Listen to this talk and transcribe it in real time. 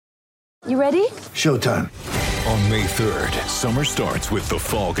You ready? Showtime. On May 3rd, summer starts with The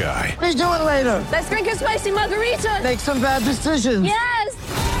Fall Guy. Let's do it later. Let's drink a spicy margarita. Make some bad decisions.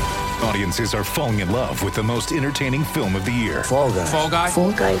 Yes! Audiences are falling in love with the most entertaining film of the year. Fall Guy. Fall Guy?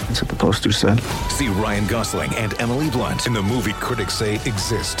 Fall guy. That's what the poster said. See Ryan Gosling and Emily Blunt in the movie critics say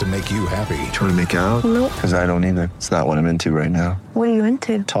exists to make you happy. Trying to make it out? Nope. Because I don't either. It's not what I'm into right now. What are you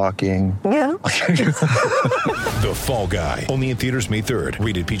into? Talking. Yeah. The Fall Guy. Only in theaters May 3rd.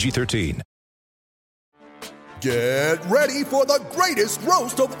 Rated PG-13. Get ready for the greatest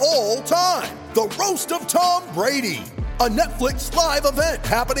roast of all time. The Roast of Tom Brady. A Netflix live event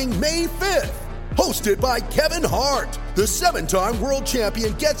happening May 5th. Hosted by Kevin Hart. The 7-time world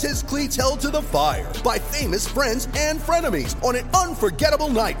champion gets his cleats held to the fire by famous friends and frenemies on an unforgettable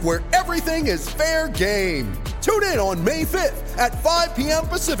night where everything is fair game. Tune in on May 5th at 5 p.m.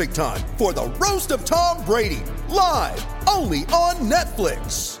 Pacific time for the Roast of Tom Brady. Live only on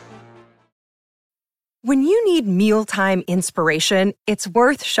Netflix. When you need mealtime inspiration, it's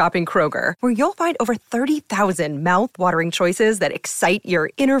worth shopping Kroger, where you'll find over 30,000 mouth-watering choices that excite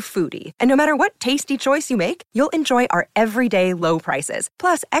your inner foodie. And no matter what tasty choice you make, you'll enjoy our everyday low prices,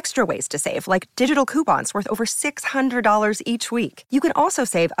 plus extra ways to save, like digital coupons worth over $600 each week. You can also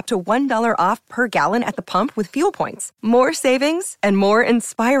save up to $1 off per gallon at the pump with fuel points. More savings and more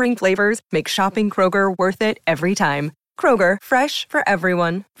inspiring flavors make shopping Kroger worth it every time. Kroger, fresh for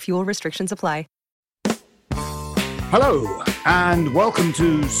everyone. Fuel restrictions apply. Hello, and welcome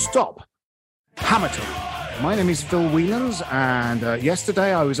to Stop Hamilton. My name is Phil Whelans, and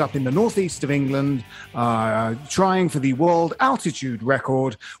yesterday I was up in the northeast of England trying for the world altitude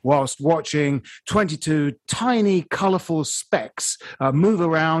record whilst watching 22 tiny, colourful specks move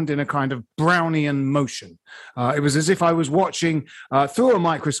around in a kind of Brownian motion. It was as if I was watching through a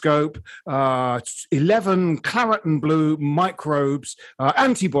microscope 11 claret and blue microbes,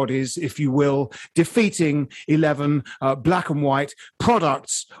 antibodies, if you will, defeating 11 black and white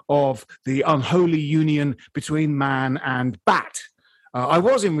products of the unholy union between man and bat. I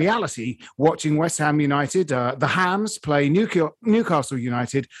was in reality watching West Ham United, the Hams, play Newcastle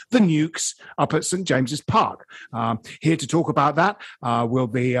United, the Nukes, up at St James's Park. Here to talk about that will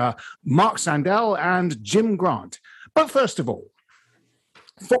be Mark Sandell and Jim Grant. But first of all,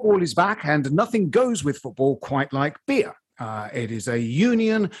 football is back, and nothing goes with football quite like beer. It is a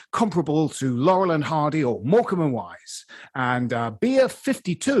union comparable to Laurel and Hardy or Morecambe and Wise. And Beer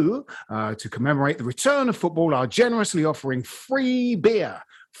 52, to commemorate the return of football, are generously offering free beer.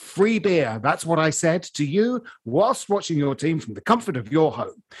 Free beer. That's what I said to you whilst watching your team from the comfort of your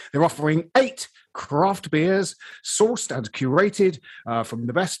home. They're offering 8 craft beers, sourced and curated from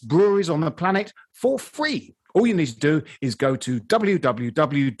the best breweries on the planet for free. All you need to do is go to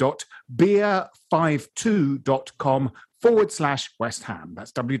www.beer52.com/West Ham.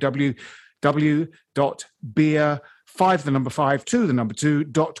 That's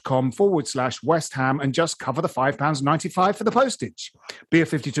www.beer52.com/West Ham and just cover the £5.95 for the postage. Beer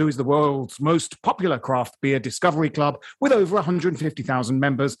 52 is the world's most popular craft beer discovery club with over 150,000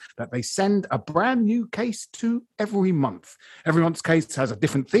 members that they send a brand new case to every month. Every month's case has a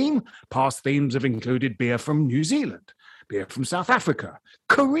different theme. Past themes have included beer from New Zealand, beer from South Africa,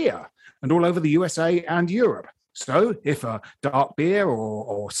 Korea, and all over the USA and Europe. So if a dark beer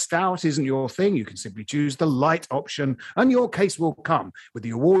or stout isn't your thing, you can simply choose the light option and your case will come with the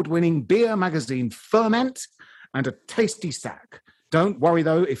award-winning beer magazine Ferment and a tasty sack. Don't worry,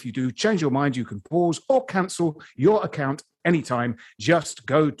 though, if you do change your mind, you can pause or cancel your account anytime. Just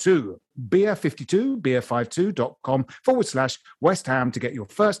go to beer52.com/West Ham to get your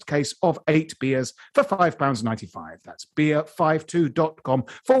first case of 8 beers for £5.95. That's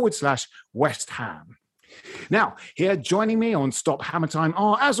beer52.com/West Ham. Now, here joining me on Stop Hammer Time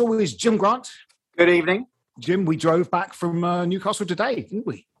are, as always, Jim Grant. Good evening. Jim, we drove back from Newcastle today, didn't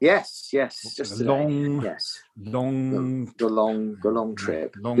we? Yes. Just a long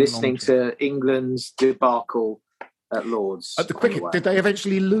trip. Listening to England's debacle at Lord's. At the cricket, did they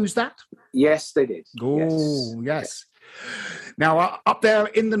eventually lose that? Yes, they did. Oh, yes. Now, up there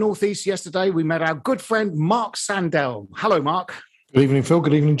in the northeast yesterday, we met our good friend Mark Sandell. Hello, Mark. Good evening, Phil.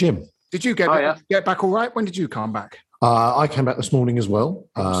 Good evening, Jim. Did you get back all right? When did you come back? I came back this morning as well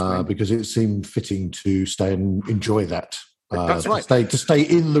because it seemed fitting to stay and enjoy that. That's right. To stay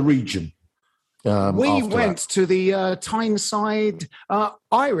in the region. We went to the Tyneside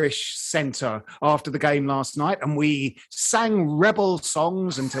Irish Centre after the game last night, and we sang rebel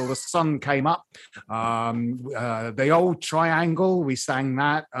songs until the sun came up. The old triangle, we sang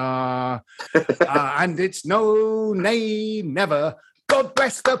that. And it's no, nay, never. God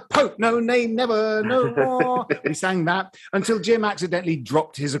bless the Pope, no name, never, no more. We sang that until Jim accidentally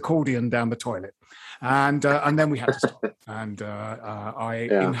dropped his accordion down the toilet. And then we had to stop. And I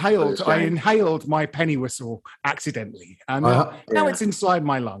inhaled my penny whistle accidentally. And now it's inside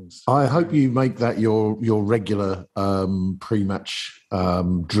my lungs. I hope you make that your regular pre-match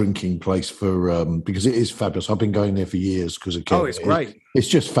drinking place for because it is fabulous. I've been going there for years because it's great. It's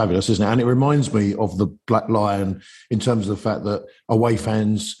just fabulous, isn't it? And it reminds me of the Black Lion in terms of the fact that away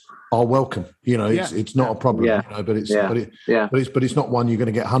fans are welcome. You know, it's not a problem. You know, but it's not one you're going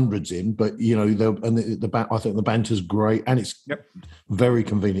to get hundreds in. But you know, I think the banter's great and it's very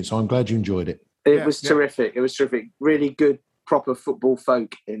convenient. So I'm glad you enjoyed it. It was terrific. It was terrific. Really good, proper football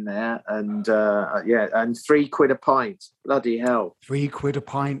folk in there, and and £3 a pint. Bloody hell! £3 a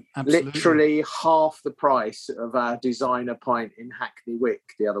pint. Absolutely. Literally half the price of our designer pint in Hackney Wick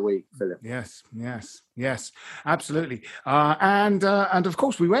the other week, Philip. Yes, absolutely. And of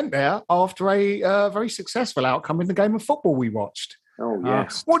course, we went there after a very successful outcome in the game of football we watched. Oh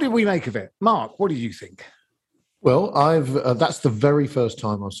yes. What did we make of it, Mark? What did you think? Well, that's the very first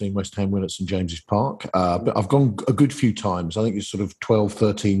time I've seen West Ham win at St James's Park. But I've gone a good few times. I think it's sort of 12,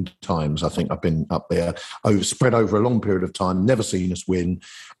 13 times I think I've been up there, spread over a long period of time, never seen us win.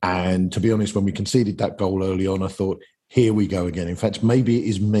 And to be honest, when we conceded that goal early on, I thought, here we go again. In fact, maybe it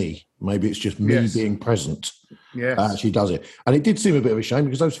is me. Maybe it's just me being present. Yes. Actually does it. And it did seem a bit of a shame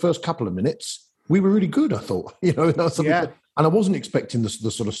because those first couple of minutes, we were really good, I thought. You know, and I wasn't expecting the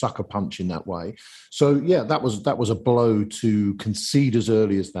sort of sucker punch in that way. So that was a blow to concede as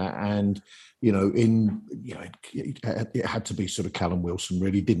early as that, and it had to be sort of Callum Wilson,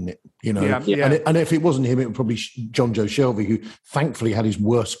 really, didn't it? You know, and if it wasn't him, it would probably John Joe Shelby, who thankfully had his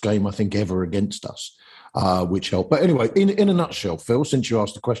worst game I think ever against us, which helped. But anyway, in a nutshell, Phil, since you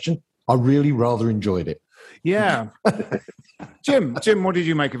asked the question, I really rather enjoyed it. Yeah. Jim, what did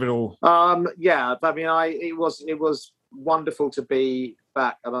you make of it all? I mean, it was wonderful to be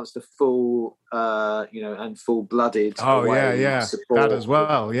back amongst the full, and full-blooded. Support. That as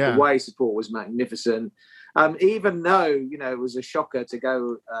well. Yeah, the away support was magnificent. Even though it was a shocker to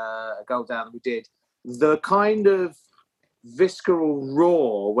go a goal down that we did, the kind of visceral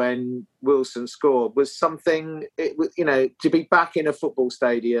roar when Wilson scored was something. To be back in a football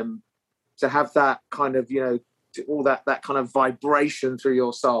stadium, to have that kind of all that kind of vibration through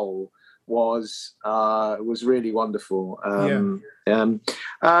your soul was really wonderful. And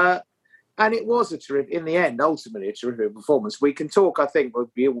it was ultimately a terrific performance. We can talk, I think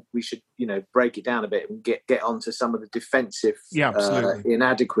we should, break it down a bit and get onto some of the defensive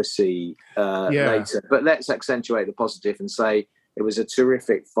inadequacy later. But let's accentuate the positive and say it was a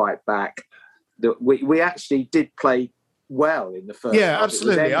terrific fight back. That we actually did play well in the first half. Yeah,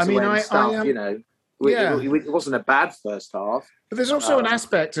 absolutely. I mean, it wasn't a bad first half. But there's also an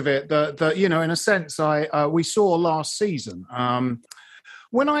aspect of it that in a sense, we saw last season.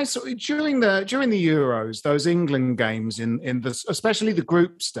 When I saw during the Euros, those England games especially the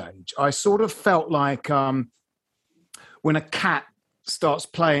group stage, I sort of felt like when a cat starts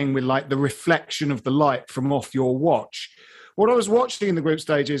playing with like the reflection of the light from off your watch. What I was watching in the group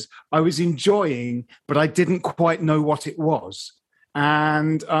stages, I was enjoying, but I didn't quite know what it was.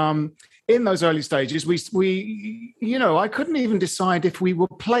 And in those early stages, we I couldn't even decide if we were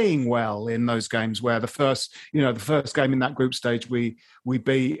playing well in those games where the first game in that group stage we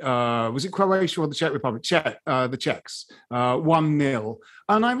beat, was it Croatia or the Czech Republic? The Czechs, 1-0.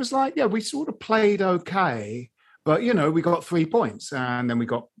 And I was like, we sort of played okay, but, we got 3 points and then we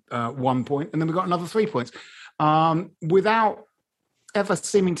got 1 point and then we got another 3 points without ever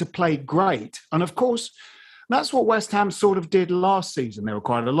seeming to play great. And of course, that's what West Ham sort of did last season. There were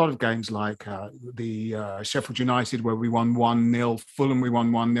quite a lot of games like the Sheffield United where we won 1-0, Fulham we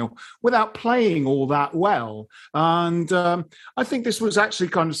won 1-0, without playing all that well. And I think this was actually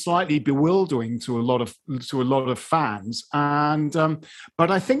kind of slightly bewildering to a lot of fans. And but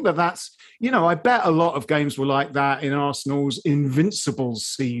I think that's I bet a lot of games were like that in Arsenal's Invincibles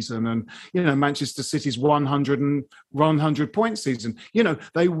season and Manchester City's 100 point season.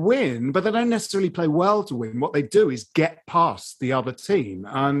 They win, but they don't necessarily play well to win. What they do is get past the other team.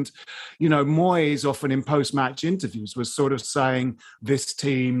 And, Moyes often in post-match interviews was sort of saying this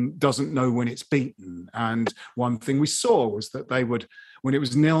team doesn't know when it's beaten. And one thing we saw was that they would, when it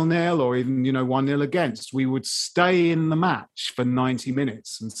was 0-0 or even, 1-0 against, we would stay in the match for 90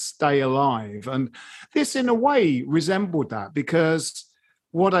 minutes and stay alive. And this in a way resembled that because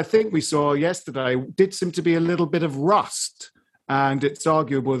what I think we saw yesterday did seem to be a little bit of rust. And it's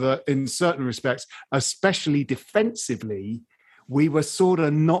arguable that in certain respects, especially defensively, we were sort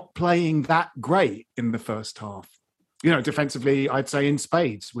of not playing that great in the first half. defensively, I'd say in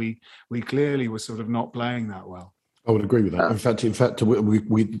spades, we clearly were sort of not playing that well. I would agree with that. In fact,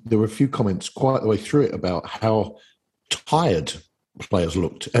 we there were a few comments quite the way through it about how tired players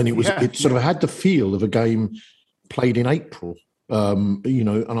looked, and it sort of had the feel of a game played in April.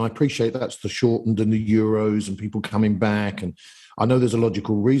 And I appreciate that's the shortened and the Euros and people coming back, and I know there's a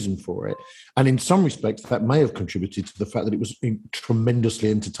logical reason for it. And in some respects, that may have contributed to the fact that it was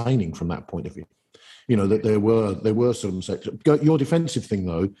tremendously entertaining from that point of view. That there were some sections. Your defensive thing,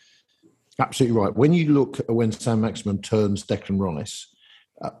 though, absolutely right. When you look at when Saint-Maximin turns Declan Rice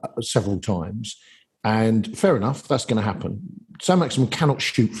several times, and fair enough, that's going to happen. Saint-Maximin cannot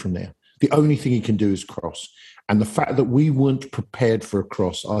shoot from there. The only thing he can do is cross. And the fact that we weren't prepared for a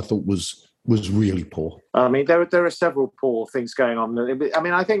cross, I thought was really poor. I mean, there are several poor things going on. I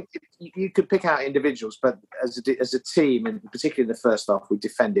mean, I think you could pick out individuals, but as a team, and particularly in the first half, we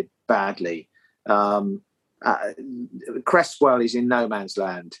defended badly. Cresswell is in no man's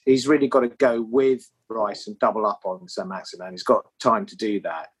land. He's really got to go with Rice and double up on Saint-Maximin. He's got time to do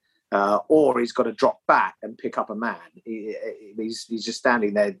that. Or he's got to drop back and pick up a man. He's just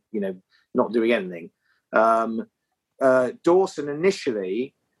standing there, not doing anything. Dawson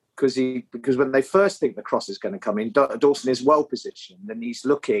initially, because when they first think the cross is going to come in, Dawson is well positioned and he's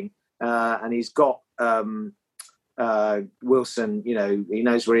looking and he's got Wilson, he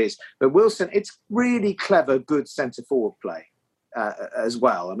knows where he is. But Wilson, it's really clever, good centre forward play as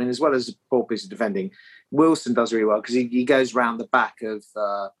well. I mean, as well as a poor piece of defending, Wilson does really well because he goes round the back of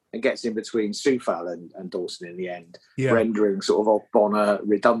and gets in between Soufal and Dawson in the end, rendering sort of Ogbonna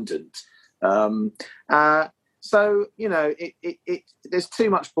redundant. So there's too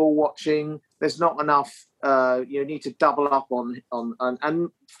much ball watching. There's not enough. You need to double up on and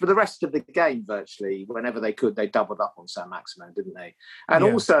for the rest of the game, virtually whenever they could, they doubled up on Saint-Maximin, didn't they? And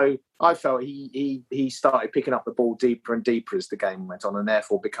also, I felt he started picking up the ball deeper and deeper as the game went on, and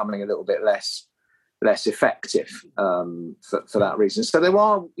therefore becoming a little bit less effective for that reason. So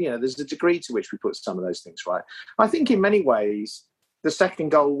there's a degree to which we put some of those things right. I think in many ways the second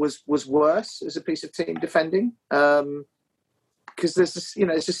goal was worse as a piece of team defending. Because there's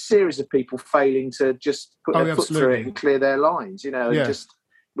it's a series of people failing to just put their foot through it and clear their lines.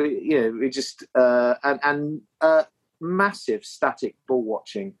 Massive static ball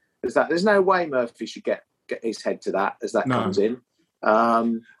watching. There's no way Murphy should get his head to that as that comes in.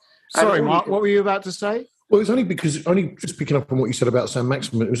 Sorry, Mark, what were you about to say? Well, it was only just picking up on what you said about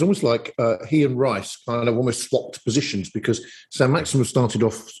Saint-Maximin, it was almost like he and Rice kind of almost swapped positions because Saint-Maximin started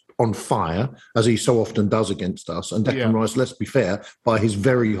off on fire, as he so often does against us, and Declan Rice, let's be fair, by his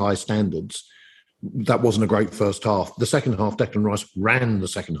very high standards, that wasn't a great first half. The second half, Declan Rice ran the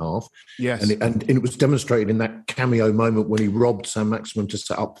second half. Yes. And it was demonstrated in that cameo moment when he robbed Saint-Maximin to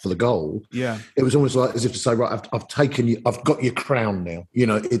set up for the goal. Yeah. It was almost like as if to say, right, I've taken you, I've got your crown now.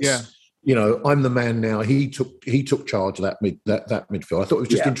 I'm the man now. He took charge of that midfield. I thought it was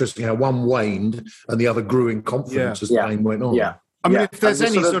just interesting how one waned and the other grew in confidence as the game went on. Yeah. I mean, if there's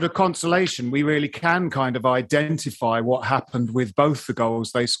any sort of consolation, we really can kind of identify what happened with both the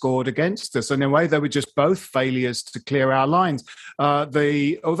goals they scored against us. And in a way, they were just both failures to clear our lines.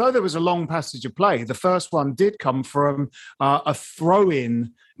 Although there was a long passage of play, the first one did come from a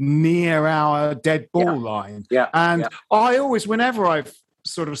throw-in near our dead ball line. Yeah. And I always, whenever I've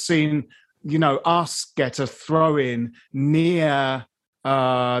sort of seen, us get a throw-in near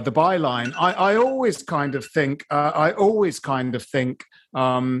the byline, I always kind of think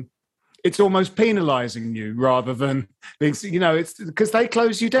it's almost penalising you rather than it's because they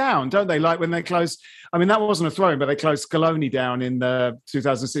close you down, don't they? Like when they close, I mean, that wasn't a throw-in, but they closed Scaloni down in the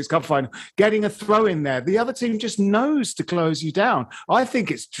 2006 Cup final. Getting a throw-in there, the other team just knows to close you down. I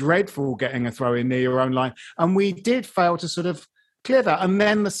think it's dreadful getting a throw-in near your own line, and we did fail to sort of clear that. And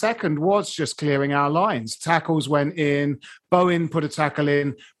then the second was just clearing our lines. Tackles went in. Bowen put a tackle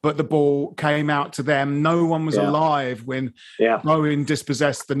in, but the ball came out to them. No one was alive when Bowen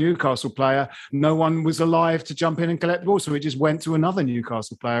dispossessed the Newcastle player. No one was alive to jump in and collect the ball. So it just went to another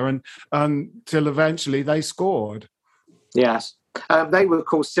Newcastle player and until eventually they scored. Yes. They were, of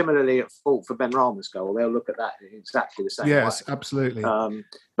course, similarly at fault for Benrahma's goal. They'll look at that exactly the same way. Yes, absolutely.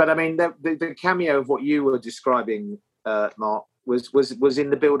 But I mean, the cameo of what you were describing, Mark, was in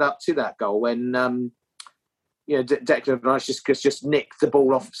the build up to that goal when Declan Rice just nicked the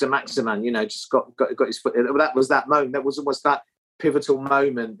ball off Saint-Maximin, just got his foot. That was that moment. That was almost that pivotal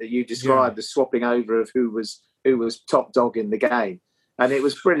moment that you described, the swapping over of who was top dog in the game. And it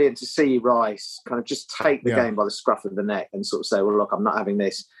was brilliant to see Rice kind of just take the game by the scruff of the neck and sort of say, well, look, I'm not having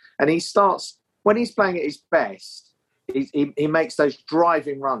this. And he starts, when he's playing at his best, he makes those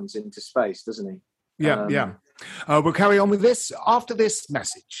driving runs into space, doesn't he? Yeah. We'll carry on with this after this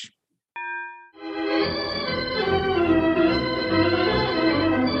message.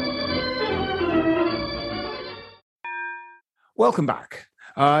 Welcome back.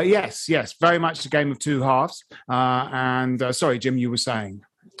 Yes, very much a game of two halves. Sorry, Jim, you were saying.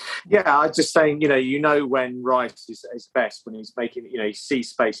 Yeah, I was just saying, you know when Rice is best when he's making, he sees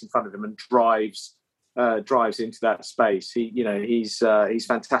space in front of him and drives into that space. He's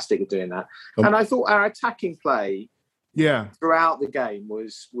fantastic at doing that. And I thought our attacking play, throughout the game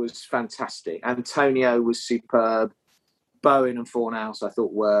was fantastic. Antonio was superb. Bowen and Fornals, I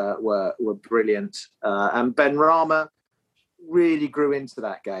thought were brilliant. And Benrahma really grew into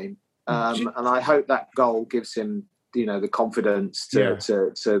that game, and I hope that goal gives him, the confidence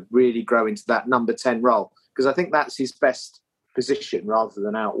to really grow into that number 10 role, because I think that's his best position rather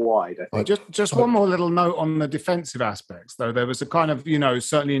than out wide. I think. Just one more little note on the defensive aspects, though. There was a kind of,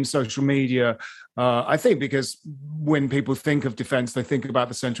 certainly in social media, I think because when people think of defence, they think about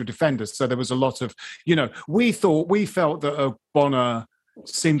the central defenders. So there was a lot of, we felt that Bonner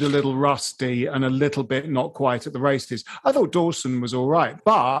seemed a little rusty and a little bit not quite at the races. I thought Dawson was all right.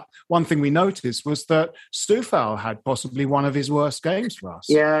 But one thing we noticed was that Stufal had possibly one of his worst games for us.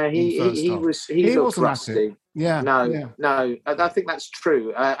 Yeah, he looked rusty. Yeah. No. I think that's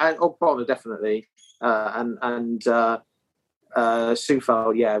true. Bonner definitely. And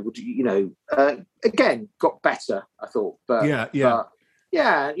Stufal, again, got better, I thought. But,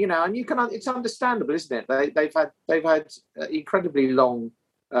 and you can. It's understandable, isn't it? They've had incredibly long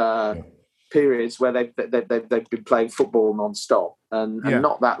periods where they've been playing football non-stop and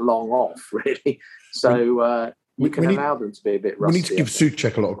not that long off, really. So you can allow them to be a bit rusty. We need to give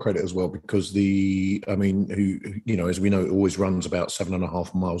Souček a lot of credit as well, because as we know, it always runs about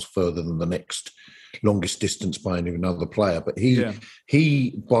 7.5 miles further than the next longest distance by another player, but he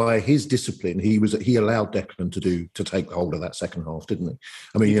by his discipline he allowed Declan to take hold of that second half, didn't he?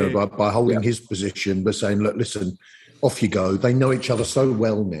 I mean, by holding his position, by saying, look, listen, off you go. They know each other so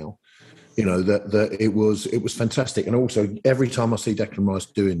well now, that it was fantastic. And also, every time I see Declan Rice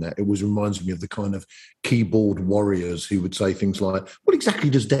doing that, it reminds me of the kind of keyboard warriors who would say things like, what exactly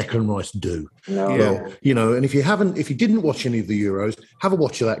does Declan Rice do? Well, and if you didn't watch any of the Euros, have a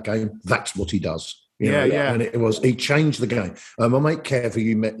watch of that game. That's what he does. And he changed the game. My mate Kev, who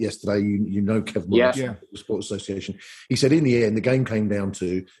you met yesterday, you know Kev Morris, the Sports Association. He said in the end, the game came down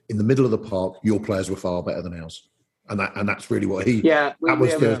to, in the middle of the park, your players were far better than ours. And that's really what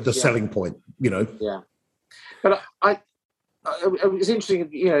the selling point, Yeah. But it was interesting,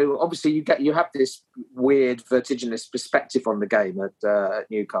 obviously you have this weird vertiginous perspective on the game at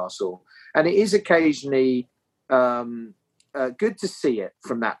Newcastle. And it is occasionally good to see it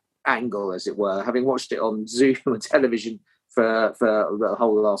from that angle, as it were, having watched it on Zoom or television for the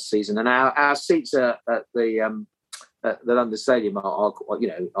whole last season. And our seats at the London Stadium are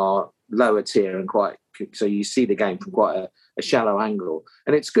lower tier and quite, so you see the game from quite a shallow angle.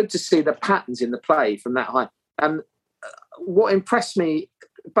 And it's good to see the patterns in the play from that high. And what impressed me,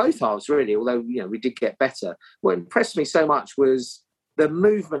 both halves really, although we did get better, what impressed me so much was the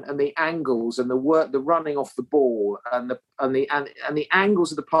movement and the angles and the work, the running off the ball and the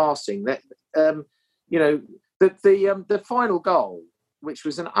angles of the passing. That the final goal, which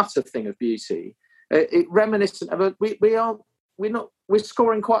was an utter thing of beauty, it reminiscent of we're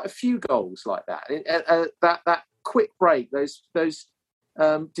scoring quite a few goals like that. That quick break, those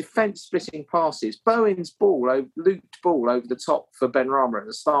defence splitting passes, Bowen's looped ball over the top for Benrahma at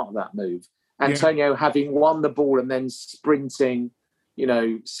the start of that move. Antonio having won the ball and then sprinting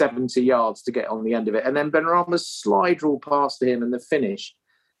 70 yards to get on the end of it. And then Benrahma's slide rule pass to him and the finish.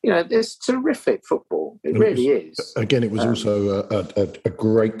 It's terrific football. It really is. Again, it was also a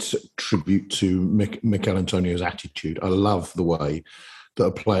great tribute to Mikel Antonio's attitude. I love the way that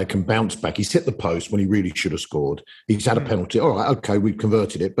a player can bounce back. He's hit the post when he really should have scored. He's had a penalty. All right, okay, we've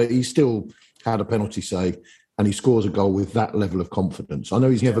converted it, but he still had a penalty save. And he scores a goal with that level of confidence. I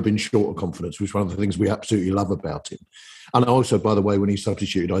know he's never been short of confidence, which is one of the things we absolutely love about him. And also, by the way, when he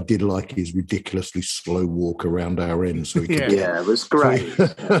substituted, I did like his ridiculously slow walk around our end. So it was great.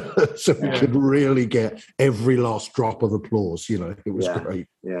 So we could really get every last drop of applause. It was great.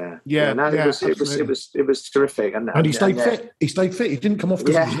 It was terrific. And he stayed fit. He stayed fit. He didn't come off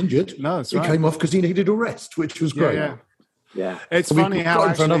because he was injured. No, that's right. He came off because he needed a rest, which was great. Yeah. It's funny how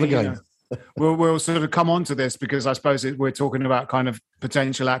actually, for another game. We'll sort of come on to this because I suppose we're talking about kind of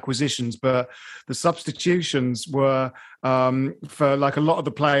potential acquisitions, but the substitutions were for like a lot of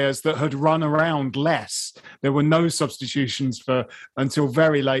the players that had run around less. There were no substitutions until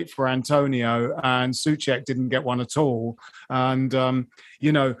very late for Antonio, and Souček didn't get one at all. And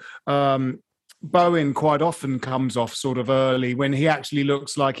Bowen quite often comes off sort of early when he actually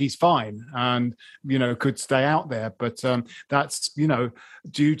looks like he's fine and, could stay out there. But that's,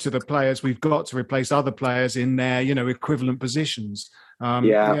 due to the players we've got to replace other players in their, equivalent positions. I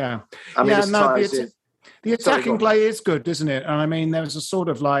mean, the attacking play is good, isn't it? And I mean, there's a sort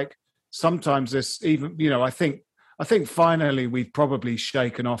of like, sometimes this even, I think finally we've probably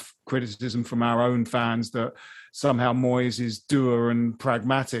shaken off criticism from our own fans that somehow Moyes is dour and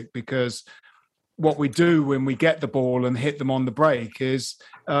pragmatic, because what we do when we get the ball and hit them on the break is,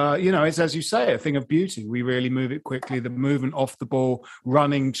 it's, as you say, a thing of beauty. We really move it quickly. The movement off the ball,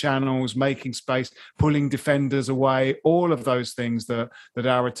 running channels, making space, pulling defenders away, all of those things that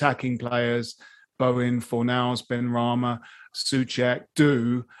our attacking players, Bowen, Fornals, Benrahma, Souček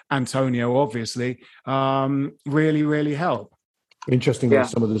do, Antonio obviously, really, really help. Interestingly,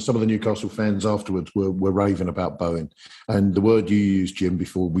 some of the Newcastle fans afterwards were raving about Bowen, and the word you used, Jim,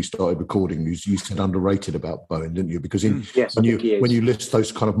 before we started recording, you said underrated about Bowen, didn't you? Because when you list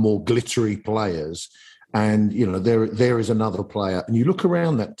those kind of more glittery players, and there is another player, and you look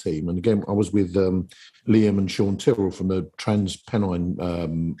around that team, and again, I was with Liam and Sean Tyrrell from the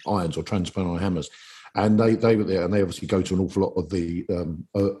TransPennine Irons or TransPennine Hammers, and they were there, and they obviously go to an awful lot of the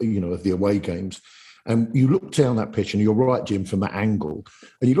of the away games. And you look down that pitch, and you're right, Jim, from that angle.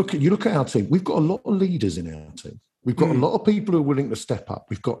 And you look at our team. We've got a lot of leaders in our team. We've got a lot of people who are willing to step up.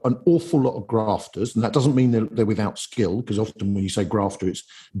 We've got an awful lot of grafters, and that doesn't mean they're without skill, because often when you say grafter, it's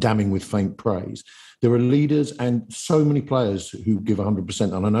damning with faint praise. There are leaders and so many players who give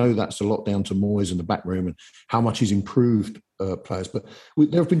 100%. And I know that's a lot down to Moyes in the back room and how much he's improved players. But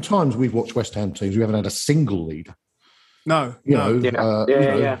there have been times we've watched West Ham teams we haven't had a single leader. No. And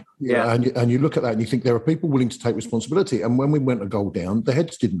you look at that and you think there are people willing to take responsibility. And when we went a goal down, the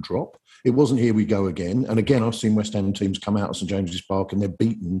heads didn't drop. It wasn't here we go again. And again, I've seen West Ham teams come out of St James's Park and they're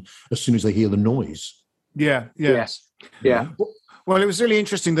beaten as soon as they hear the noise. Yeah. Well, it was really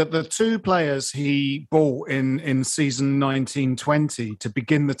interesting that the two players he bought in season 1920 to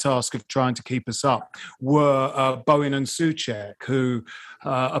begin the task of trying to keep us up were Bowen and Souček, who,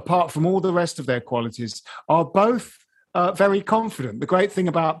 apart from all the rest of their qualities, are both very confident. The great thing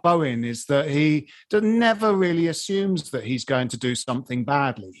about Bowen is that he never really assumes that he's going to do something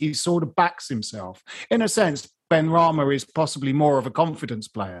badly. He sort of backs himself. In a sense, Benrahma is possibly more of a confidence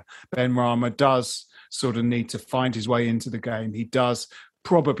player. Benrahma does sort of need to find his way into the game. He does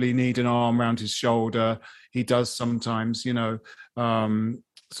probably need an arm around his shoulder. He does sometimes,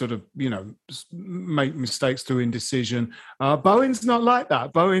 make mistakes through indecision. Bowen's not like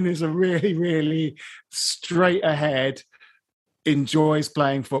that. Bowen is a really, really straight ahead, enjoys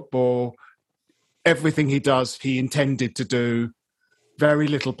playing football. Everything he does, he intended to do. Very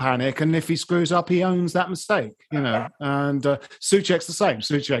little panic. And if he screws up, he owns that mistake, And Souček's the same.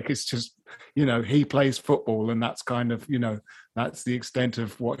 Souček is just, he plays football, and that's kind of, that's the extent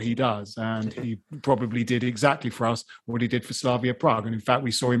of what he does. And he probably did exactly for us what he did for Slavia Prague. And in fact, we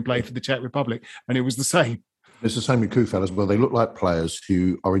saw him play for the Czech Republic, and it was the same. It's the same with Koufal as well. They look like players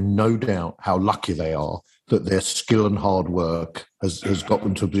who are in no doubt how lucky they are that their skill and hard work has got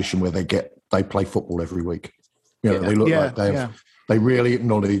them to a position where they play football every week. They look like they have. They really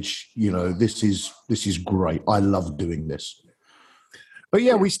acknowledge, this is great. I love doing this. But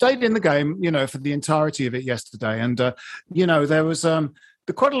we stayed in the game, for the entirety of it yesterday. And, there was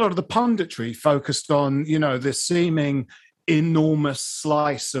quite a lot of the punditry focused on, the seeming enormous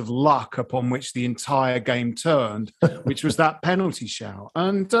slice of luck upon which the entire game turned, which was that penalty shout.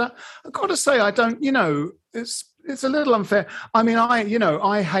 And I've got to say, I don't, it's a little unfair. I mean,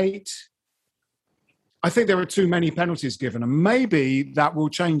 I think there are too many penalties given, and maybe that will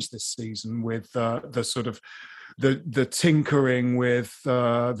change this season with the sort of the tinkering with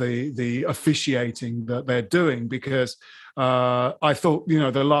the officiating that they're doing. Because I thought,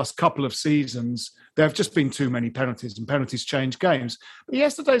 the last couple of seasons there have just been too many penalties, and penalties change games. But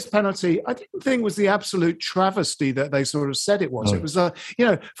yesterday's penalty, I didn't think was the absolute travesty that they sort of said it was. Oh. It was,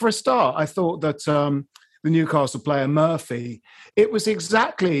 for a start, I thought that. The Newcastle player Murphy, it was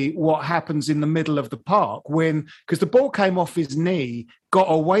exactly what happens in the middle of the park because the ball came off his knee, got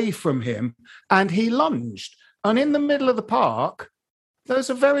away from him, and he lunged. And in the middle of the park,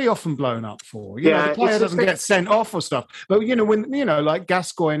 those are very often blown up for. The player doesn't get sent off or stuff. But, like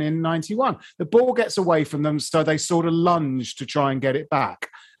Gascoigne in 91, the ball gets away from them, so they sort of lunge to try and get it back.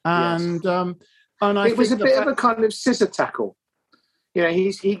 And, it was a bit of a kind of scissor tackle.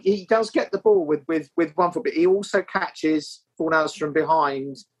 He does get the ball with one foot, but he also catches Fornals from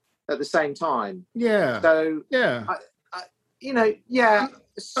behind at the same time. Yeah. So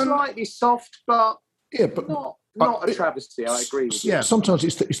slightly soft, but not a travesty. I agree with you. Yeah. Sometimes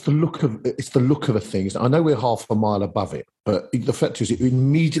it's the look of the things. I know we're half a mile above it, but the fact is, it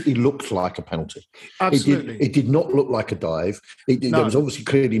immediately looked like a penalty. Absolutely, it did not look like a dive. There was obviously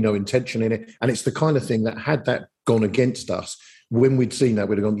clearly no intention in it, and it's the kind of thing that had that gone against us, when we'd seen that,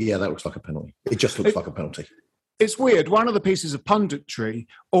 we'd have gone, yeah, that looks like a penalty. It just looks like a penalty. It's weird. One of the pieces of punditry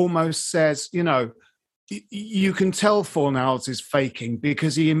almost says, you can tell Fornals is faking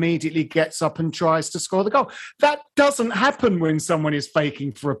because he immediately gets up and tries to score the goal. That doesn't happen when someone is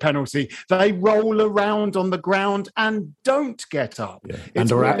faking for a penalty. They roll around on the ground and don't get up. Yeah. And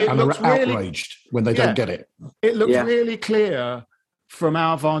they're outraged when they don't get it. It looks really clear from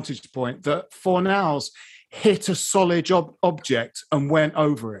our vantage point that Fornals hit a solid object and went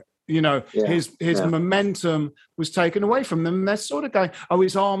over it. His momentum was taken away from them. They're sort of going,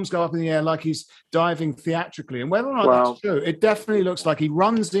 his arms go up in the air like he's diving theatrically. And whether or not that's true, it definitely looks like he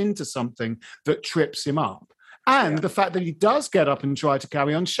runs into something that trips him up. And the fact that he does get up and try to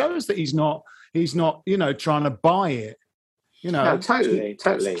carry on shows that he's not, trying to buy it. No, totally.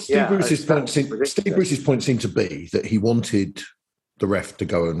 Steve Bruce's point seemed to be that he wanted the ref to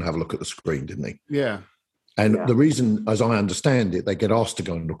go and have a look at the screen, didn't he? Yeah. And the reason, as I understand it, they get asked to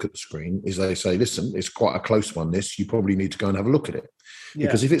go and look at the screen is they say, listen, it's quite a close one, this. You probably need to go and have a look at it. Yeah.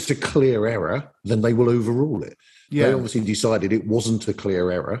 Because if it's a clear error, then they will overrule it. Yeah. They obviously decided it wasn't a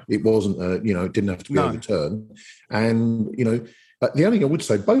clear error. It wasn't, it didn't have to be overturned. And, the only thing I would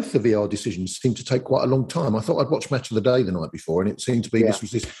say, both the VR decisions seem to take quite a long time. I thought I'd watched Match of the Day the night before, and it seemed to be this was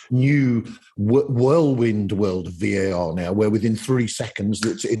this new whirlwind world of VAR now, where within 3 seconds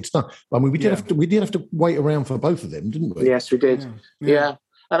it's done. I mean, we did have to wait around for both of them, didn't we? Yes, we did. Yeah.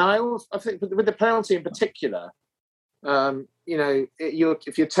 And I think with the penalty in particular,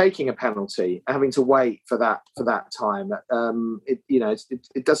 if you're taking a penalty, having to wait for that time,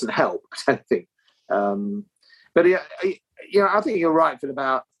 it doesn't help. I don't think. I think you're right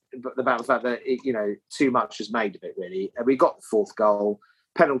about the fact that too much was made of it. Really, and we got the fourth goal,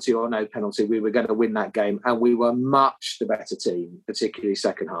 penalty or no penalty, we were going to win that game, and we were much the better team, particularly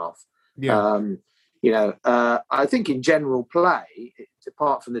second half. Yeah. I think in general play,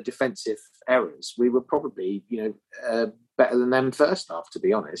 apart from the defensive errors, we were probably better than them first half. To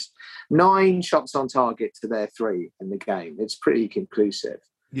be honest, 9 shots on target to their 3 in the game. It's pretty conclusive.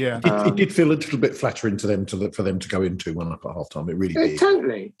 Yeah, it did feel a little bit flattering to them for them to go in 2-1 up at half time. It really did.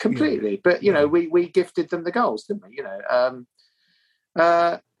 Totally, completely. Yeah. But we gifted them the goals, didn't we?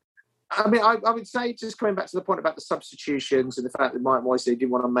 I would say, just coming back to the point about the substitutions and the fact that Mike Moyes didn't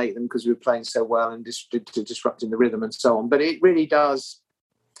want to make them because we were playing so well and disrupting the rhythm and so on. But it really does.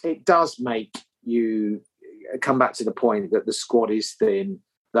 It does make you come back to the point that the squad is thin,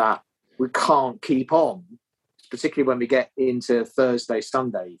 that we can't keep on. Particularly when we get into Thursday,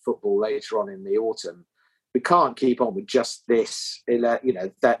 Sunday football later on in the autumn, we can't keep on with just this,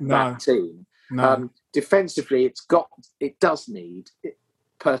 that team. No. Defensively, it does need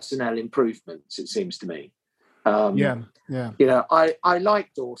personnel improvements. It seems to me. I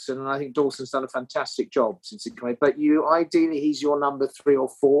like Dawson, and I think Dawson's done a fantastic job since he came in. But ideally, he's your number 3 or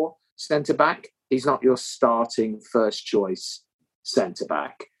 4 centre back. He's not your starting first choice centre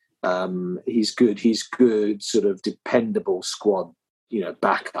back. He's good, sort of dependable squad,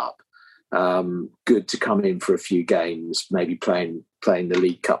 backup. Good to come in for a few games, maybe playing the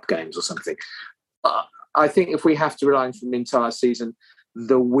League Cup games or something. I think if we have to rely on from the entire season,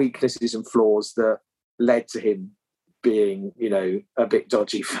 the weaknesses and flaws that led to him being, a bit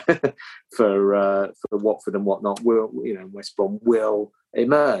dodgy for Watford and whatnot, West Brom will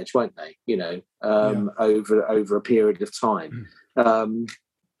emerge, won't they? Over a period of time.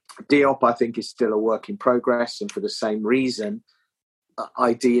 Diop, I think, is still a work in progress, and for the same reason,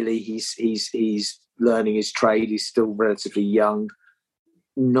 ideally, he's learning his trade. He's still relatively young,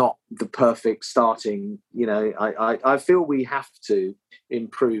 not the perfect starting. I feel we have to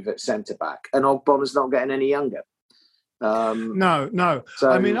improve at centre back, and Ogbonna's not getting any younger. No.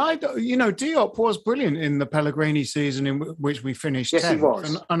 So, I mean, Diop was brilliant in the Pellegrini season in which we finished 10th. Yes, he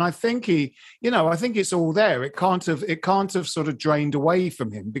was. And I think I think it's all there. It can't have sort of drained away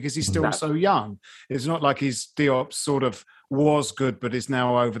from him because he's still so young. It's not like Diop sort of was good but is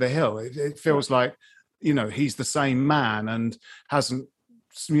now over the hill. It feels like, he's the same man and hasn't,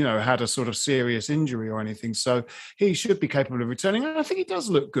 had a sort of serious injury or anything. So he should be capable of returning. And I think he does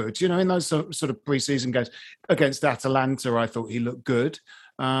look good. In those sort of pre-season games against Atalanta, I thought he looked good.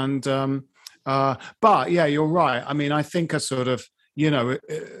 And but yeah, you're right. I mean, I think a sort of,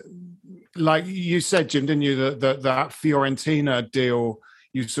 like you said, Jim, didn't you, that Fiorentina deal,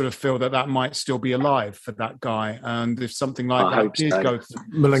 you sort of feel that might still be alive for that guy. And if something like that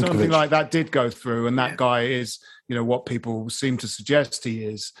did go through, and that guy is, what people seem to suggest he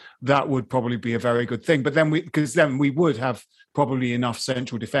is, that would probably be a very good thing. But then we would have probably enough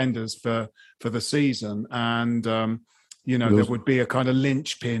central defenders for the season, and there would be a kind of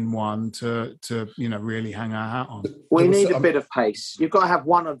linchpin one to really hang our hat on. We need a bit of pace. You've got to have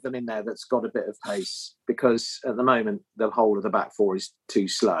one of them in there that's got a bit of pace, because at the moment the whole of the back four is too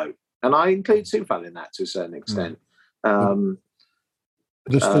slow, and I include Soufal in that to a certain extent.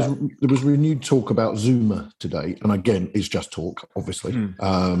 There was renewed talk about Zuma today, and again, it's just talk, obviously.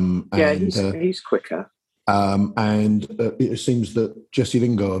 He's quicker. And it seems that Jesse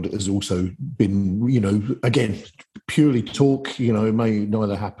Lingard has also been, again, purely talk, may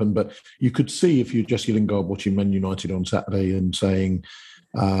neither happen, but you could see if you're Jesse Lingard watching Man United on Saturday and saying,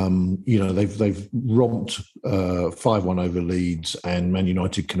 they've romped 5-1 over Leeds, and Man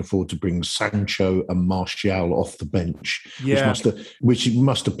United can afford to bring Sancho and Martial off the bench, which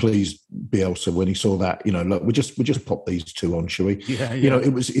must have pleased Bielsa when he saw that. Look, we just pop these two on, shall we?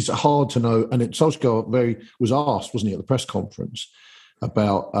 It's hard to know. And Solskjaer was asked, wasn't he, at the press conference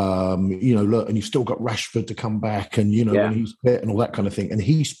about look, and you've still got Rashford to come back, and when he's fit and all that kind of thing, and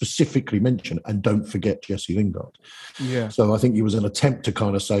he specifically mentioned, and don't forget Jesse Lingard. So I think it was an attempt to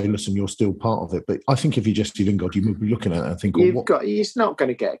kind of say, listen, you're still part of it. But I think if you're Jesse Lingard, you would be looking at it and think, he's not going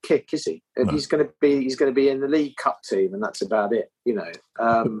to get a kick, is he? No. He's going to be in the League Cup team, and that's about it.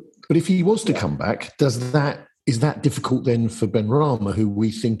 But if he was to come back, is that difficult then for Benrahma, who we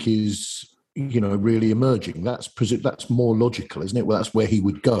think is really emerging? That's more logical, isn't it? Well, that's where he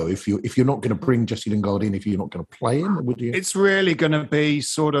would go if you're not going to bring Jesse Lingard in, if you're not going to play him, would you? It's really going to be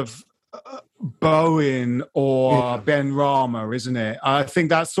sort of Bowen or Benrahma, isn't it? I think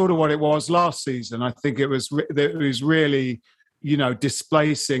that's sort of what it was last season. I think it was really,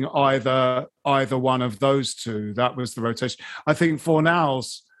 displacing either one of those two. That was the rotation. I think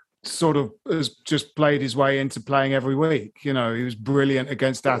Fornals sort of has just played his way into playing every week. He was brilliant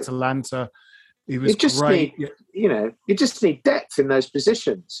against Atalanta. He was great. You just need depth in those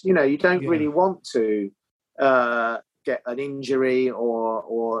positions. You don't really want to get an injury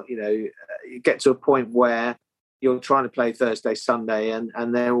or get to a point where you're trying to play Thursday, Sunday,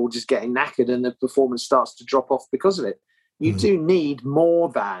 and they're all just getting knackered and the performance starts to drop off because of it. You do need more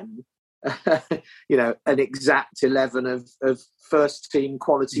than an exact 11 of first team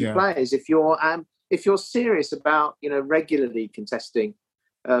quality players if you're serious about regularly contesting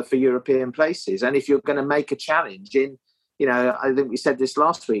for European places, and if you're going to make a challenge in I think we said this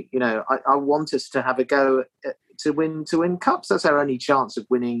last week, I want us to have a go to win cups. That's our only chance of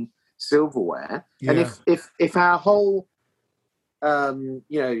winning silverware. And if our whole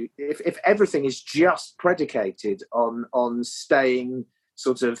if everything is just predicated on staying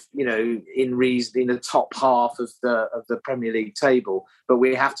sort of, in reason in the top half of the Premier League table, but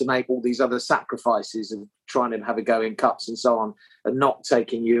we have to make all these other sacrifices of trying to have a go in cups and so on, and not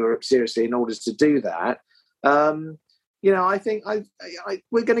taking Europe seriously in order to do that. I think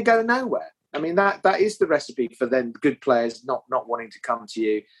we're going to go nowhere. I mean, that is the recipe for then good players not wanting to come to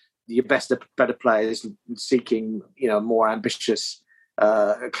you, your better players seeking more ambitious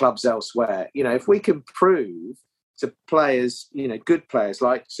clubs elsewhere. If we can prove to players, good players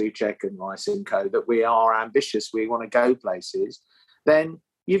like Souček and Rice and co, that we are ambitious, we want to go places, then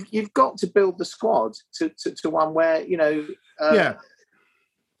you've got to build the squad to one where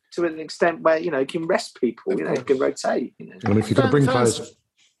to an extent where you can rest people, you can rotate. And if you're going to bring players,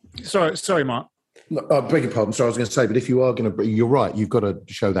 sorry, Mark. No, I beg your pardon. Sorry, I was going to say, but if you are going to bring, you're right, you've got to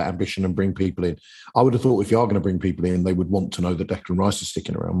show that ambition and bring people in. I would have thought if you are going to bring people in, they would want to know that Declan Rice is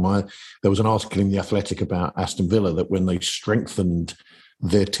sticking around. There was an article in The Athletic about Aston Villa that when they strengthened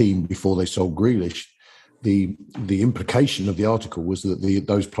their team before they sold Grealish, the implication of the article was that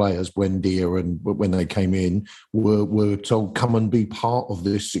those players, Buendia and when they came in, were told, come and be part of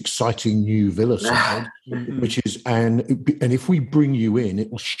this exciting new Villa side, which is, and if we bring you in,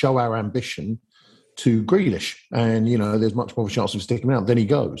 it will show our ambition to Grealish, and there's much more of a chance of sticking around. Then he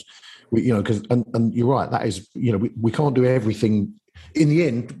goes, because and you're right. That is, we can't do everything. In the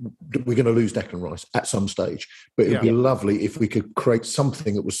end, we're going to lose Declan Rice at some stage. But it'd be lovely if we could create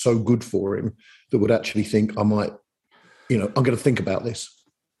something that was so good for him that would actually think, I might, I'm going to think about this.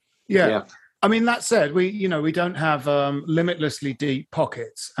 Yeah. I mean, that said, we don't have limitlessly deep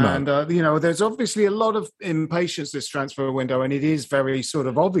pockets. No. And, there's obviously a lot of impatience this transfer window. And it is very sort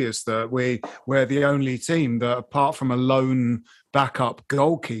of obvious that we're the only team that, apart from a lone backup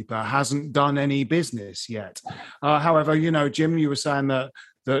goalkeeper, hasn't done any business yet. However, Jim, you were saying that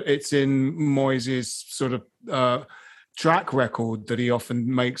it's in Moyes' sort of track record that he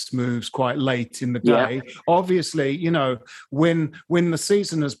often makes moves quite late in the day. Yeah. Obviously, you know, when the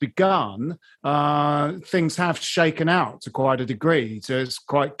season has begun, things have shaken out to quite a degree. So it's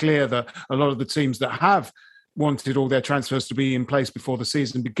quite clear that a lot of the teams that have wanted all their transfers to be in place before the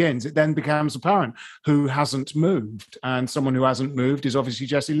season begins, it then becomes apparent who hasn't moved. And someone who hasn't moved is obviously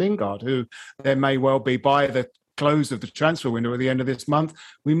Jesse Lingard, who there may well be by the close of the transfer window at the end of this month,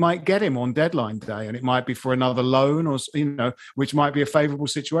 we might get him on deadline day, and it might be for another loan, or, you know, which might be a favourable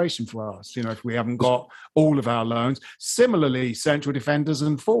situation for us, you know, if we haven't got all of our loans. Similarly, central defenders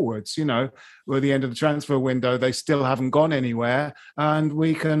and forwards, you know, at the end of the transfer window, they still haven't gone anywhere, and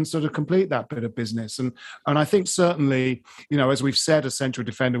we can sort of complete that bit of business. And I think certainly, you know, as we've said, a central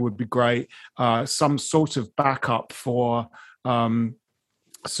defender would be great. Some sort of backup for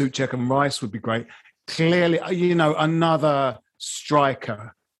Souček and Rice would be great. Clearly, you know, another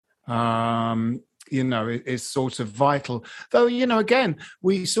striker, you know, is sort of vital. Though, you know, again,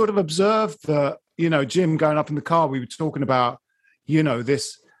 we sort of observed that, you know, Jim, going up in the car, we were talking about, you know, the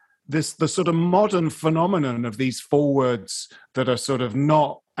sort of modern phenomenon of these forwards that are sort of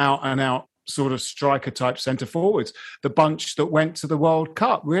not out and out sort of striker type centre forwards. The bunch that went to the World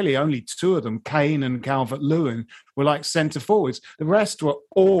Cup, really only two of them, Kane and Calvert-Lewin, were like centre forwards. The rest were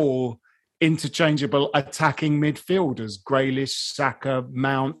all interchangeable attacking midfielders: Grealish, Saka,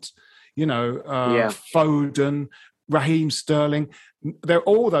 Mount, you know, Foden, Raheem Sterling. They're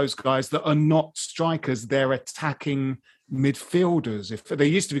all those guys that are not strikers. They're attacking midfielders. If they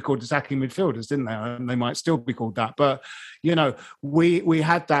used to be called attacking midfielders, didn't they? And they might still be called that. But, you know, we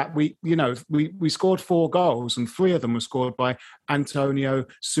had that. We scored 4 goals, and 3 of them were scored by Antonio,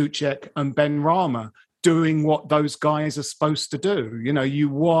 Souček and Benrahma, doing what those guys are supposed to do. You know, you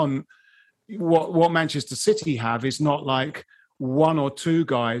want... What Manchester City have is not like 1 or 2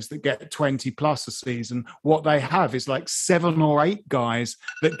 guys that get 20 plus a season. What they have is like 7 or 8 guys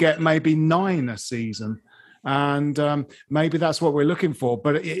that get maybe 9 a season. And maybe that's what we're looking for.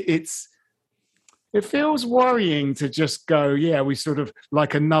 But it feels worrying to just go, yeah, we sort of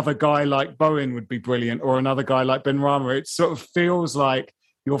like another guy like Bowen would be brilliant, or another guy like Benrahma. It sort of feels like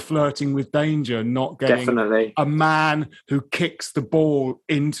you're flirting with danger, not getting a man who kicks the ball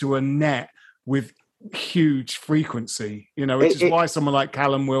into a net with huge frequency, you know, which is why someone like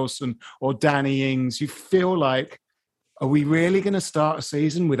Callum Wilson or Danny Ings, you feel like, are we really going to start a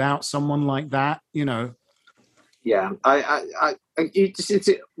season without someone like that, you know? Yeah,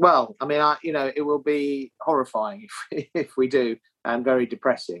 well, I mean, you know, it will be horrifying if we do, and very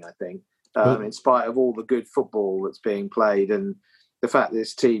depressing, I think, in spite of all the good football that's being played, and the fact that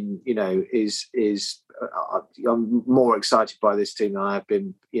this team, you know, is I'm more excited by this team than I have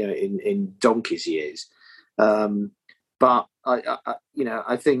been, you know, in donkey's years. But you know,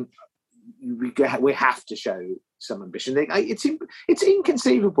 I think we have to show some ambition. It's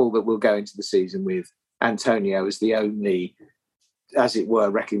inconceivable that we'll go into the season with Antonio as the only, as it were,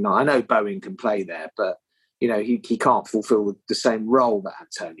 recognised. I know Bowen can play there, but you know, he can't fulfil the same role that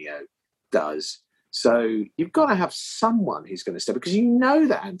Antonio does. So you've got to have someone who's going to step, because you know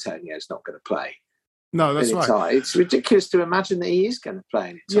that Antonio's not going to play. No, that's right. It's ridiculous to imagine that he is going to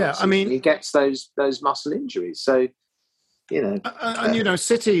play in it. Yeah, I mean, he gets those muscle injuries. So, you know, and you know,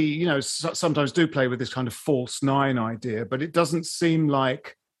 City, you know, sometimes do play with this kind of false 9 idea, but it doesn't seem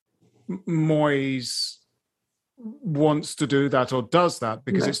like Moyes wants to do that or does that,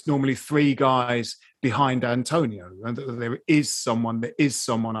 because it's normally 3 guys behind Antonio, and there is someone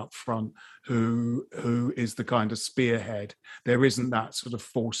up front who is the kind of spearhead. There isn't that sort of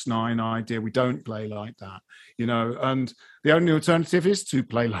false 9 idea. We don't play like that, you know, and the only alternative is to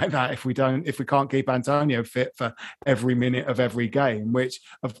play like that if we can't keep Antonio fit for every minute of every game, which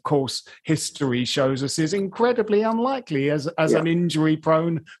of course history shows us is incredibly unlikely as an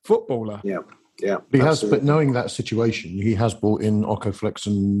injury-prone footballer. Yeah. Yeah, he has, but knowing that situation, he has brought in Okoflex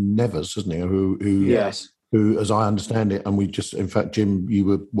and Nevers, hasn't he? Who, as I understand it, and we just, in fact, Jim, you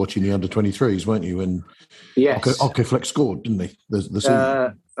were watching the under-23s, weren't you? And Okoflex scored, didn't he?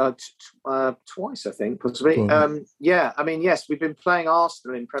 The twice, I think, possibly. Yeah, I mean, yes, we've been playing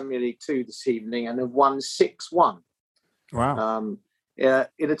Arsenal in Premier League 2 this evening and have won 6-1. Wow. In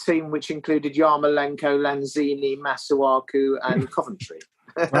a team which included Yarmolenko, Lanzini, Masuaku, and Coventry.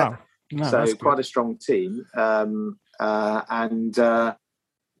 Wow. No, so quite a strong team, Okoflex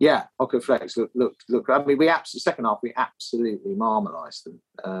look. I mean, second half we absolutely marmalised them.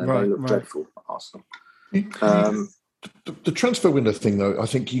 They looked dreadful, Arsenal. The transfer window thing, though, I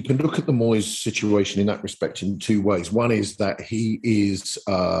think you can look at the Moyes situation in that respect in two ways. One is that he is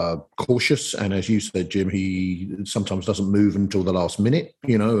cautious, and as you said, Jim, he sometimes doesn't move until the last minute,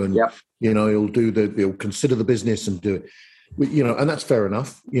 and he'll consider the business and do it, and that's fair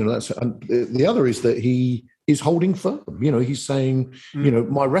enough. And the other is that he is holding firm. He's saying,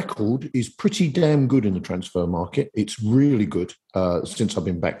 my record is pretty damn good in the transfer market. It's really good since I've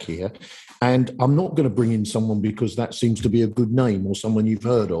been back here. And I'm not going to bring in someone because that seems to be a good name or someone you've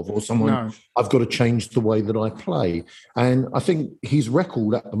heard of or someone I've got to change the way that I play. And I think his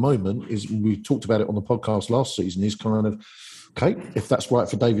record at the moment is, we talked about it on the podcast last season, is kind of, okay, if that's right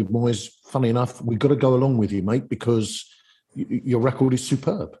for David Moyes, funny enough, we've got to go along with you, mate, because your record is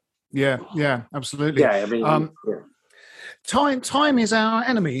superb. Yeah, absolutely. Yeah, I mean, Time is our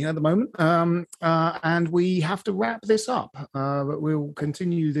enemy at the moment, and we have to wrap this up. But we'll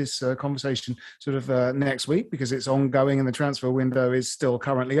continue this conversation sort of next week because it's ongoing and the transfer window is still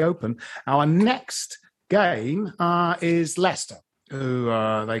currently open. Our next game is Leicester, who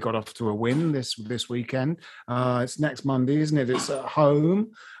they got off to a win this weekend. It's next Monday, isn't it? It's at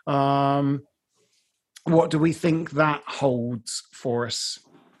home. What do we think that holds for us?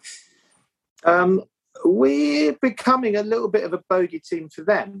 We're becoming a little bit of a bogey team for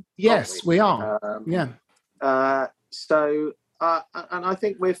them. Yes, we are. And I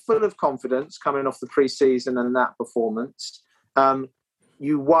think we're full of confidence coming off the pre-season and that performance.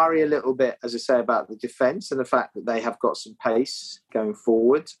 You worry a little bit, as I say, about the defence and the fact that they have got some pace going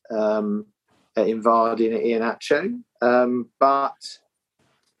forward in Vardy and Iheanacho. But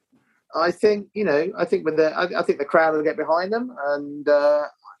I think the crowd will get behind them, and I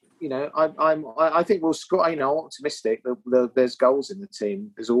think we'll score. I'm optimistic that there's goals in the team.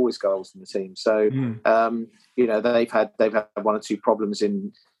 There's always goals in the team. So they've had one or two problems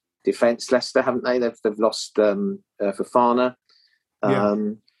in defence. Leicester, haven't they? They've lost Fofana.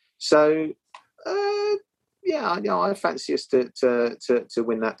 I fancy us to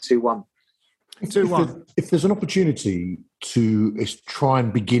win that 2-1. 2-1. If there's an opportunity to try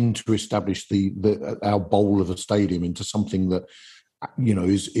and begin to establish our bowl of a stadium into something that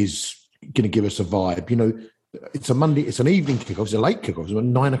is going to give us a vibe. It's a Monday. It's an evening kickoff. It's a late kickoff. It's about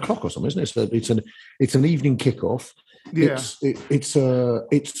 9 o'clock or something, isn't it? It's an evening kickoff. Yeah.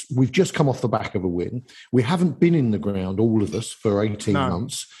 We've just come off the back of a win. We haven't been in the ground, all of us, for 18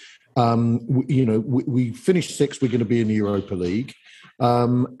 months. We finished sixth. We're going to be in the Europa League.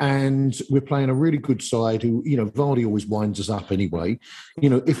 And we're playing a really good side who, Vardy always winds us up anyway.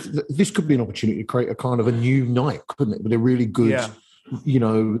 If this could be an opportunity to create a kind of a new night, couldn't it? With a really good,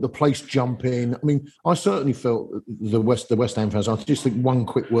 the place jumping. I mean, I certainly felt the West Ham fans. I just think one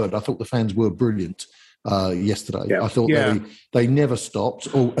quick word. I thought the fans were brilliant yesterday. Yeah. I thought they never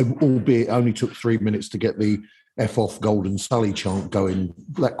stopped, albeit only took 3 minutes to get the F off Golden Sully chant going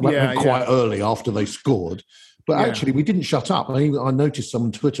quite early after they scored. But actually, we didn't shut up. I noticed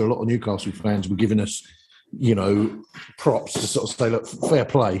on Twitter, a lot of Newcastle fans were giving us, props to sort of say, look, fair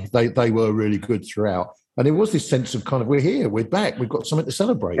play. They were really good throughout. And it was this sense of kind of, we're here, we're back, we've got something to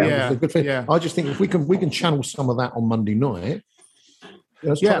celebrate. I just think if we can channel some of that on Monday night,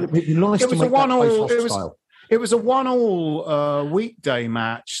 it'd be nice to make that place hostile. It was a 1-1 weekday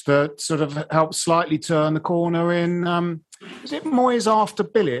match that sort of helped slightly turn the corner in. Is it Moyes after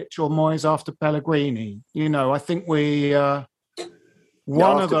Bilic or Moyes after Pellegrini? I think we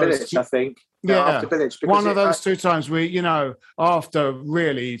one of those. Bilic, I think. After Bilic, one of those two times we, after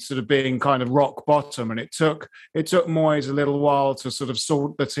really sort of being kind of rock bottom, and it took Moyes a little while to sort of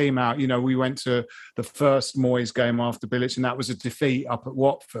sort the team out. We went to the first Moyes game after Bilic, and that was a defeat up at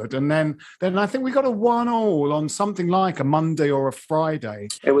Watford, and then I think we got a 1-1 on something like a Monday or a Friday.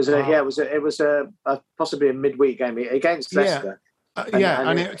 It was possibly a midweek game against Leicester.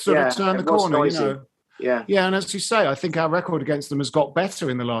 And it sort of turned the corner. Noisy. Yeah, and as you say, I think our record against them has got better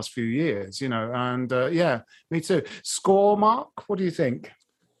in the last few years, and me too. Score, Mark, what do you think?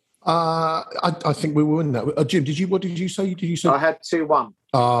 I think we will win that. Jim, what did you say? I had 2-1.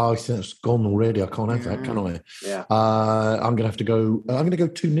 Oh, it's gone already. I can't have that, can I? Yeah. I'm going to go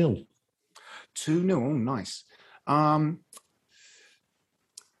 2-0. 2-0, nice. I'm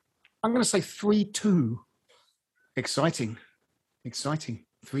going to say 3-2. Exciting.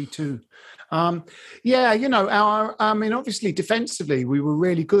 3-2. Obviously defensively we were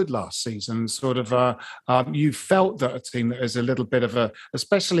really good last season. Sort of, you felt that a team that is a little bit of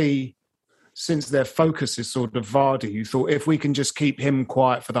especially since their focus is sort of Vardy, you thought if we can just keep him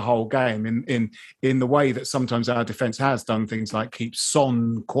quiet for the whole game in the way that sometimes our defence has done things like keep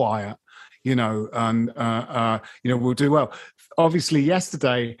Son quiet, we'll do well. obviously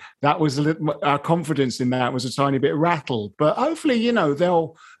yesterday that was a little, our confidence in that was a tiny bit rattled. But hopefully,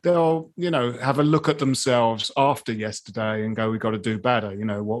 they'll have a look at themselves after yesterday and go, we've got to do better.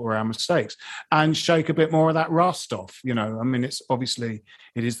 What were our mistakes, and shake a bit more of that rust off. It's obviously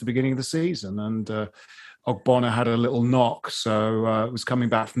it is the beginning of the season, and Ogbonna had a little knock, so it was coming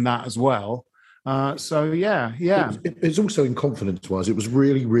back from that as well. It's also in confidence-wise, it was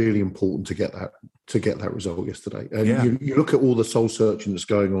really, really important to get that result yesterday. And you look at all the soul searching that's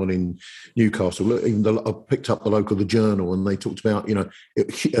going on in Newcastle. I picked up the The Journal, and they talked about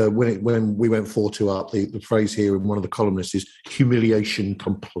when we went 4-2 up. The phrase here in one of the columnists is humiliation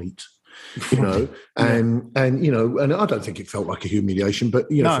complete. And I don't think it felt like a humiliation, but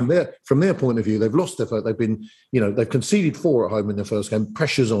from their point of view, they've lost their vote. They've been, they've conceded 4 at home in their first game.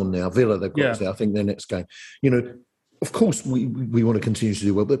 Pressure's on now. Villa, they've got to, I think, their next game. Of course, we want to continue to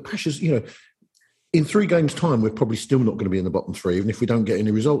do well, but pressure's, in 3 games' time, we're probably still not going to be in the bottom 3, even if we don't get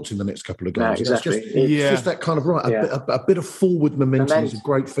any results in the next couple of games. No, exactly. It's just that kind of a bit of forward momentum is a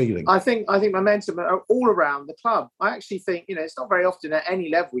great feeling. I think momentum all around the club. I actually think it's not very often at any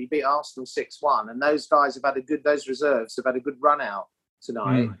level you beat Arsenal 6-1, and those guys have had those reserves have had a good run out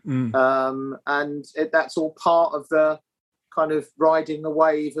tonight, and that's all part of the kind of riding the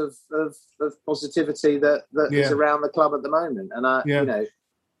wave of positivity that is around the club at the moment, and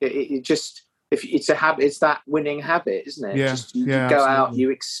it just. If it's a habit, it's that winning habit, isn't it? Yeah, you go absolutely. out, you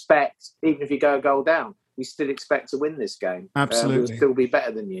expect, even if you go a goal down, we still expect to win this game. Absolutely, we'll still be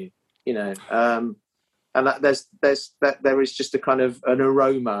better than you, and there is just a kind of an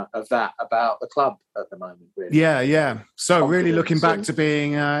aroma of that about the club at the moment. Really. Yeah. So really looking back to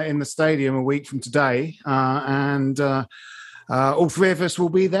being in the stadium a week from today, and. All 3 of us will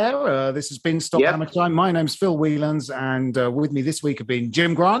be there. This has been Stop Hammer Time. My name's Phil Whelans, and with me this week have been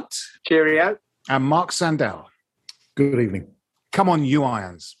Jim Grant. Cheerio. And Mark Sandell. Good evening. Come on, you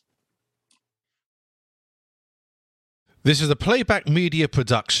Irons. This is a Playback Media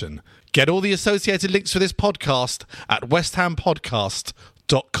production. Get all the associated links for this podcast at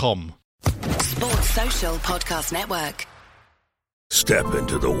westhampodcast.com. Sports Social Podcast Network. Step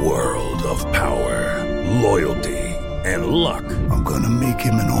into the world of power, loyalty, and luck. I'm going to make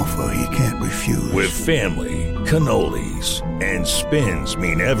him an offer he can't refuse. With family, cannolis, and spins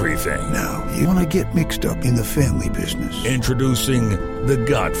mean everything. Now, you want to get mixed up in the family business. Introducing The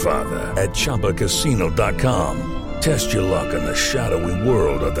Godfather at ChumbaCasino.com. Test your luck in the shadowy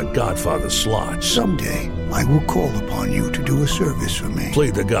world of The Godfather slot. Someday, I will call upon you to do a service for me. Play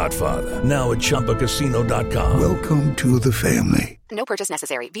The Godfather now at ChumbaCasino.com. Welcome to the family. No purchase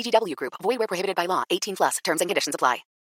necessary. VGW Group. Void where prohibited by law. 18+. Terms and conditions apply.